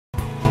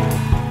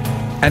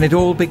And it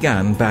all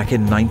began back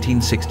in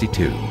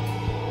 1962.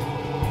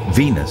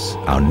 Venus,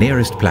 our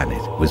nearest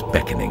planet, was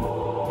beckoning.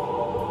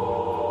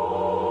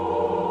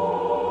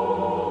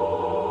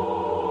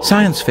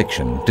 Science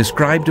fiction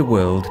described a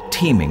world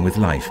teeming with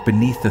life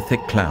beneath the thick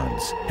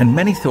clouds, and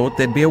many thought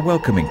there'd be a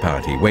welcoming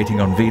party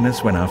waiting on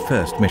Venus when our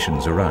first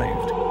missions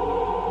arrived.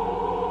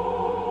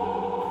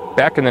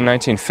 Back in the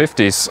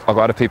 1950s, a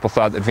lot of people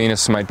thought that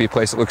Venus might be a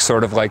place that looked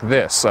sort of like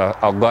this,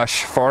 a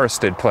lush,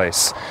 forested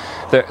place.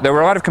 There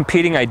were a lot of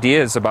competing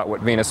ideas about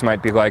what Venus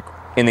might be like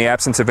in the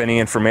absence of any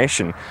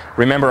information.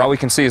 Remember, all we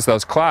can see is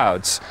those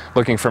clouds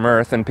looking from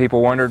Earth, and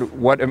people wondered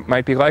what it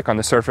might be like on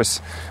the surface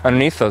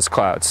underneath those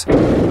clouds.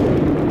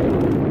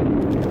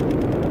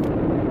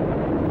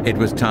 It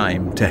was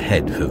time to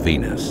head for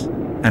Venus,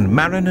 and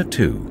Mariner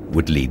 2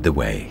 would lead the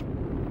way.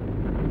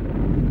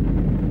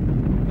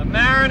 The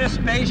Mariner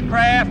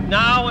spacecraft,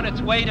 now on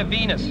its way to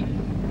Venus,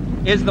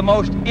 is the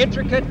most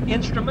intricate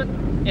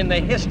instrument in the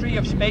history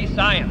of space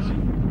science.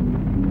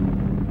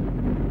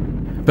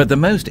 But the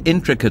most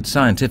intricate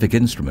scientific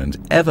instrument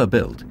ever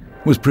built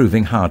was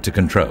proving hard to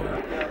control.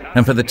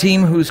 And for the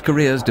team whose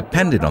careers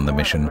depended on the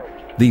mission,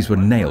 these were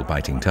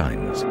nail-biting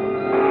times.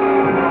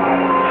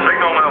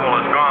 Signal level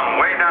has gone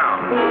way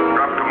down,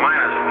 dropped to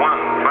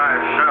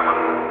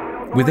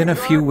 -157. Within a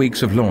few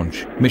weeks of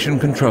launch, Mission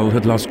Control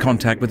had lost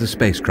contact with the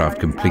spacecraft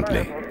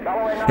completely.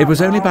 It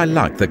was only by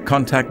luck that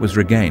contact was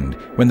regained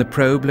when the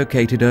probe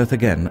located Earth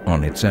again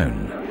on its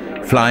own.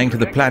 Flying to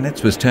the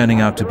planets was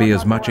turning out to be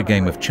as much a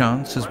game of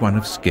chance as one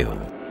of skill.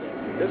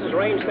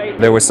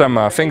 There was some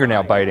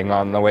fingernail biting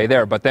on the way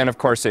there, but then of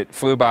course it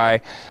flew by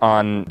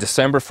on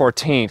December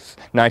 14th,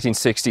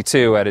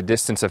 1962 at a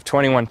distance of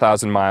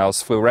 21,000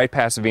 miles, flew right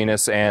past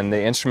Venus, and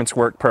the instruments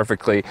worked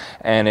perfectly,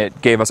 and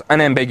it gave us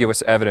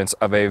unambiguous evidence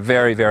of a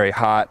very, very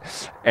hot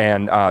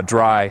and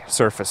dry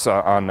surface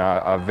on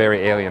a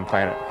very alien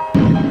planet.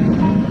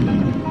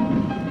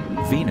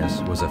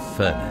 Venus was a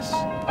furnace.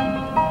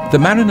 The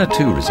Mariner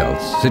 2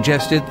 results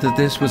suggested that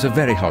this was a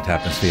very hot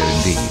atmosphere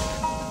indeed.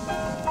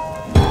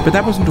 But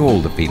that wasn't all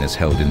that Venus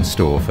held in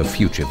store for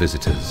future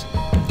visitors.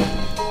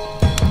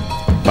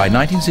 By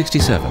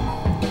 1967,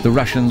 the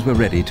Russians were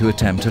ready to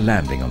attempt a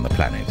landing on the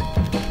planet.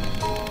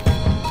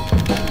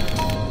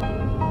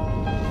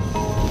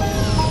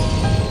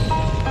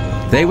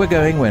 They were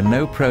going where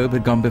no probe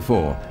had gone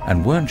before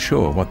and weren't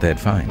sure what they'd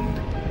find.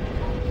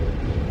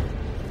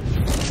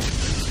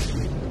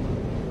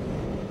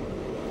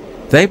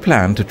 They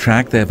planned to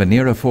track their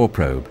Venera 4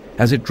 probe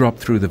as it dropped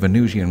through the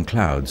Venusian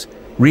clouds,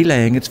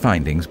 relaying its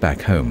findings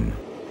back home.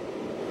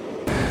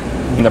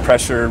 And the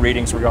pressure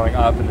readings were going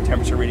up and the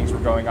temperature readings were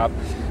going up,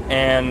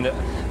 and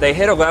they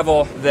hit a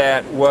level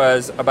that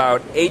was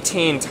about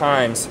 18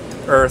 times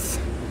Earth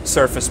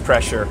surface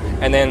pressure,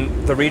 and then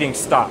the reading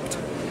stopped.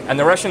 And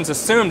the Russians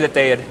assumed that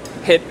they had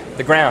hit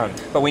the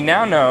ground, but we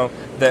now know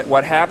that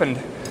what happened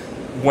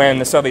when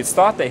the Soviets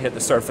thought they hit the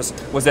surface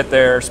was that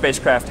their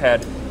spacecraft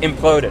had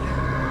imploded.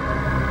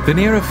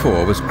 Venera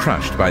 4 was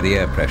crushed by the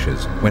air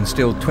pressures when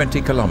still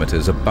 20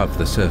 kilometers above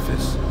the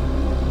surface.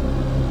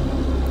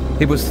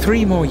 It was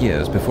 3 more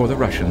years before the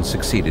Russians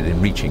succeeded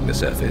in reaching the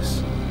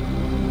surface.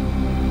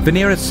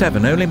 Venera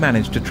 7 only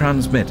managed to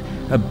transmit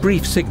a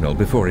brief signal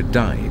before it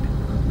died,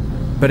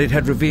 but it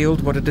had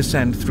revealed what a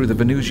descent through the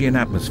Venusian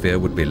atmosphere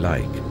would be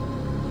like.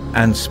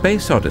 And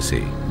Space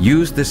Odyssey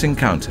used this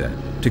encounter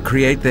to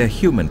create their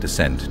human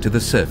descent to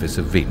the surface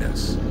of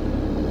Venus.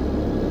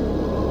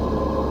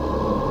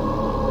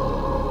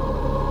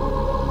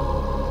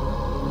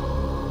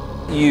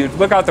 You'd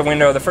look out the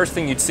window, the first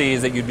thing you'd see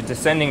is that you'd be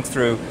descending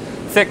through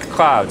thick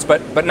clouds,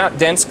 but not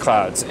dense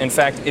clouds. In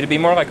fact, it'd be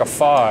more like a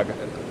fog,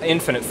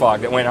 infinite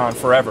fog that went on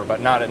forever,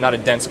 but not a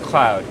dense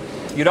cloud.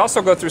 You'd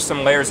also go through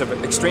some layers of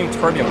extreme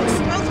turbulence.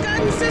 Both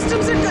guidance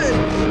systems are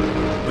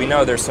good. We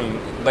know there's some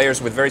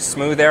layers with very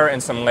smooth air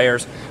and some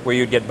layers where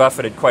you'd get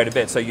buffeted quite a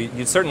bit, so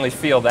you'd certainly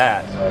feel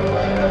that.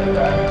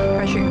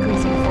 Pressure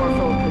increasing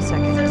 4-fold per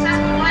second.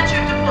 Successful flight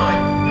chute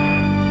deployed.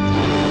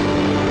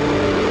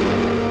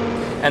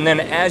 And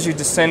then as you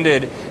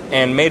descended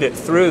and made it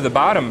through the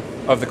bottom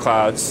of the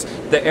clouds,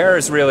 the air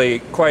is really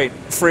quite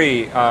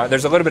free.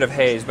 There's a little bit of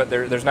haze, but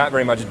there's not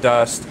very much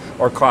dust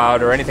or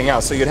cloud or anything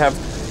else. So you'd have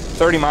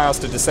 30 miles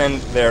to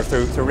descend there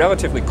through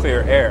relatively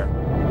clear air.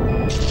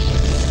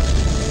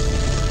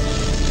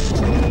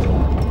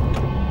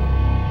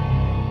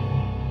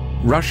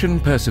 Russian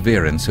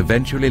perseverance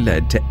eventually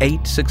led to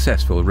 8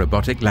 successful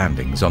robotic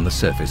landings on the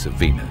surface of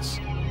Venus.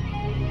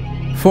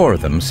 4 of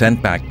them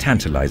sent back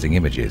tantalizing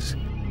images.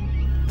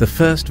 The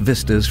first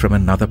vistas from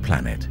another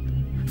planet.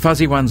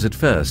 Fuzzy ones at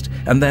first,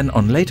 and then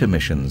on later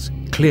missions,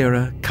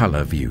 clearer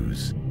color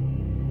views.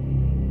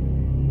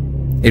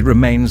 It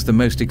remains the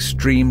most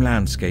extreme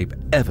landscape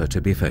ever to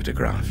be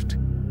photographed.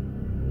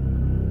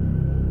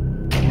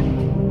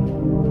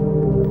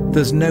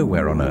 There's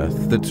nowhere on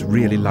Earth that's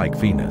really like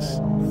Venus,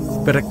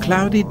 but a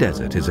cloudy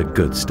desert is a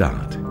good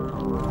start.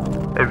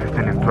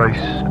 Everything in place,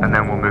 and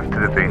then we'll move to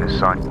the Venus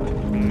side.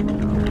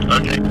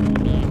 Okay.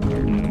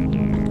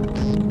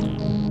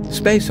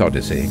 Space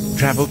Odyssey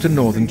traveled to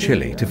northern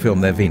Chile to film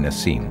their Venus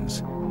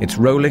scenes, its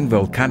rolling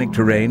volcanic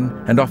terrain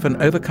and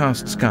often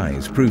overcast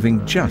skies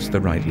proving just the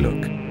right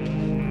look.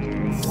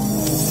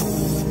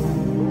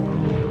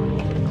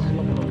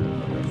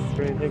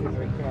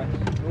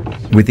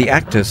 With the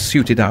actors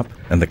suited up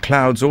and the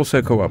clouds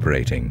also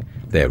cooperating,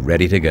 they're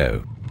ready to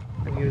go.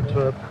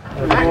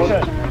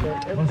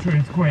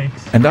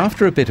 And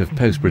after a bit of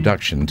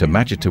post-production to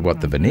match it to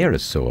what the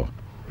Voineers saw,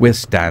 we're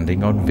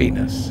standing on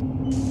Venus.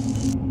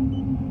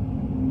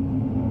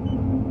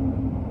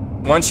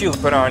 Once you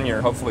put on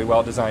your hopefully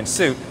well-designed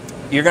suit,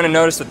 you're going to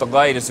notice that the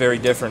light is very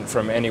different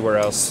from anywhere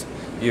else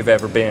you've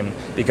ever been,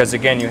 because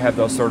again you have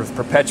those sort of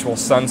perpetual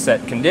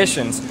sunset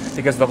conditions,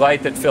 because the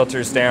light that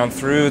filters down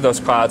through those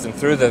clouds and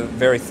through the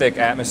very thick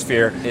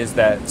atmosphere is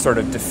that sort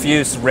of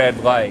diffuse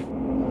red light.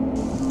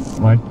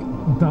 Like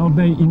all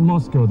day in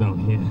Moscow down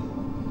here.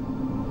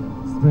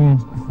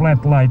 Strange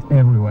flat light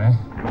everywhere.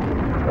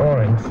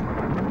 Orange.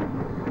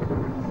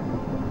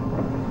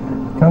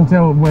 Can't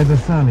tell where the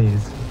sun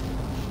is.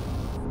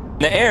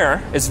 The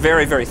air is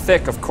very, very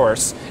thick, of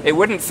course. It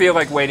wouldn't feel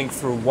like wading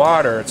through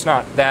water. It's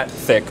not that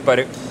thick,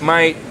 but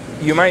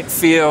you might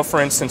feel,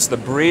 for instance, the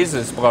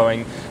breezes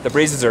blowing. The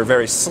breezes are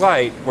very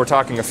slight. We're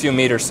talking a few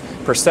meters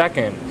per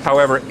second.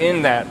 However,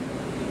 in that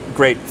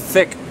great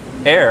thick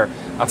air,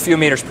 a few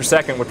meters per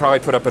second would probably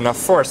put up enough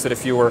force that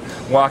if you were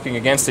walking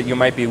against it, you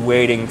might be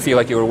feel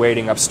like you were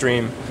wading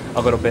upstream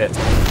a little bit.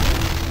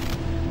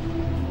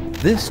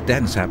 This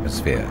dense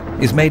atmosphere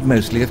is made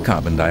mostly of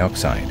carbon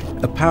dioxide,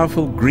 a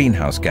powerful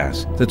greenhouse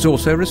gas that's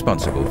also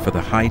responsible for the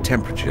high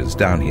temperatures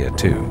down here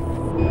too.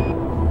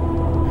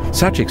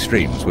 Such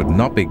extremes would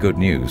not be good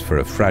news for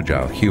a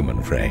fragile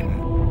human frame.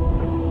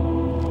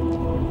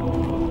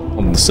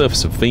 On the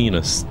surface of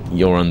Venus,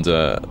 you're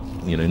under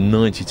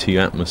 92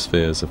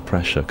 atmospheres of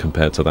pressure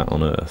compared to that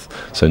on Earth.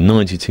 So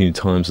 92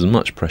 times as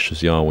much pressure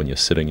as you are when you're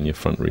sitting in your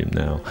front room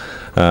now.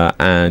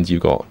 And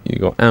you've got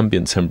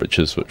ambient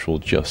temperatures which will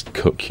just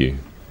cook you,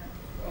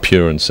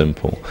 pure and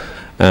simple.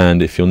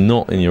 And if you're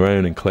not in your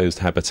own enclosed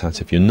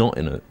habitat, if you're not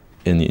in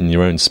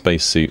your own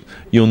spacesuit,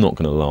 you're not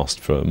going to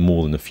last for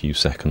more than a few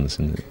seconds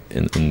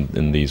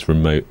in these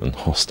remote and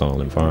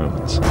hostile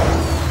environments.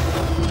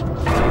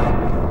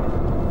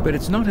 But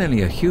it's not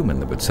only a human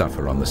that would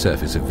suffer on the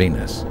surface of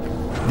Venus.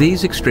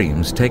 These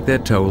extremes take their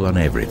toll on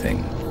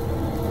everything.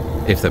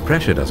 If the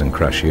pressure doesn't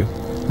crush you,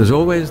 there's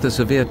always the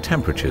severe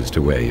temperatures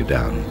to wear you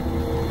down.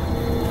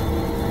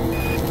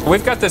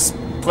 We've got this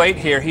plate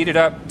here heated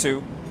up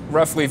to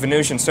roughly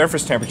Venusian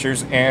surface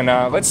temperatures, and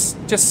let's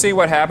just see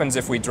what happens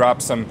if we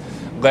drop some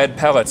lead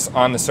pellets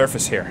on the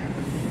surface here.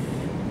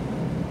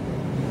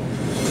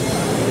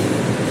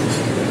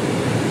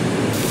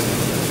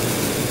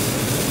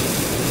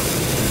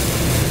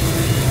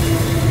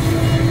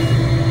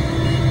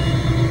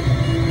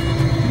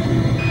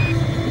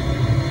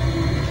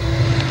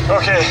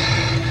 Okay,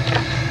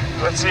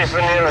 let's see if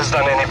Voineer has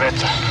done any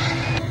better.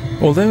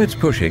 Although it's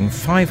pushing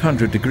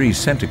 500 degrees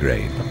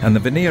centigrade and the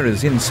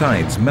Voineers'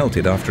 insides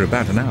melted after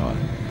about an hour,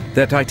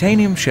 their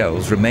titanium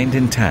shells remained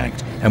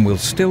intact and will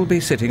still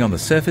be sitting on the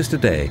surface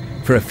today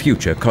for a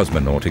future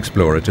cosmonaut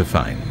explorer to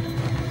find.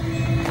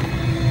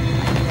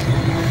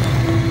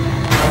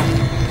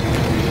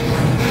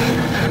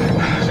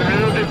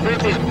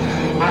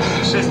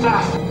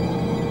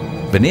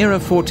 Voineer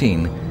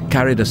 14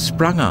 carried a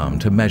sprung arm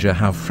to measure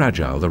how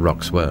fragile the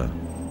rocks were.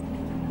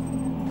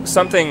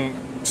 Something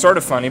sort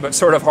of funny but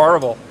sort of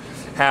horrible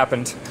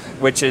happened,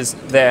 which is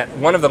that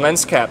one of the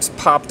lens caps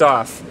popped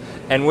off,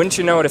 and wouldn't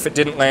you know it if it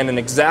didn't land in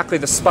exactly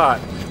the spot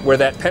where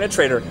that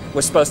penetrator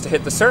was supposed to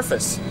hit the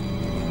surface.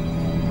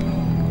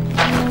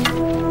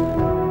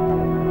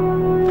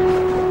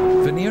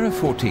 Voineer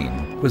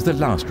 14 was the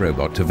last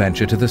robot to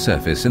venture to the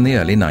surface in the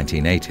early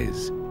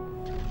 1980s.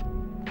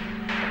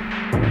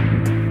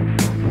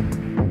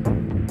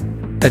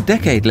 A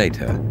decade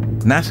later,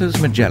 NASA's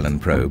Magellan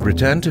probe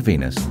returned to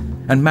Venus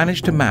and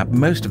managed to map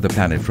most of the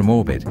planet from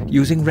orbit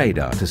using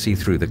radar to see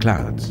through the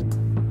clouds.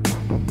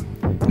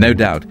 No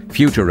doubt,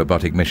 future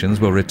robotic missions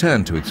will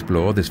return to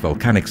explore this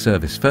volcanic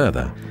surface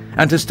further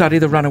and to study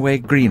the runaway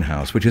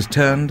greenhouse which has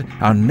turned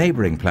our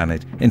neighboring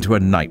planet into a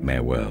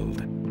nightmare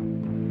world.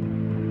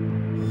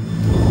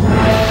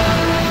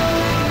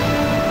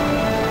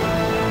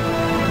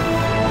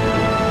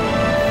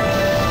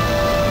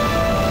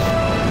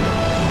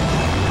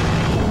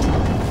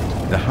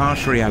 The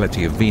harsh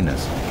reality of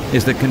Venus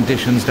is that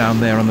conditions down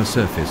there on the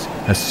surface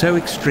are so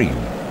extreme,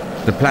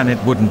 the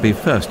planet wouldn't be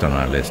first on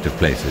our list of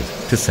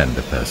places to send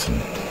a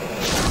person.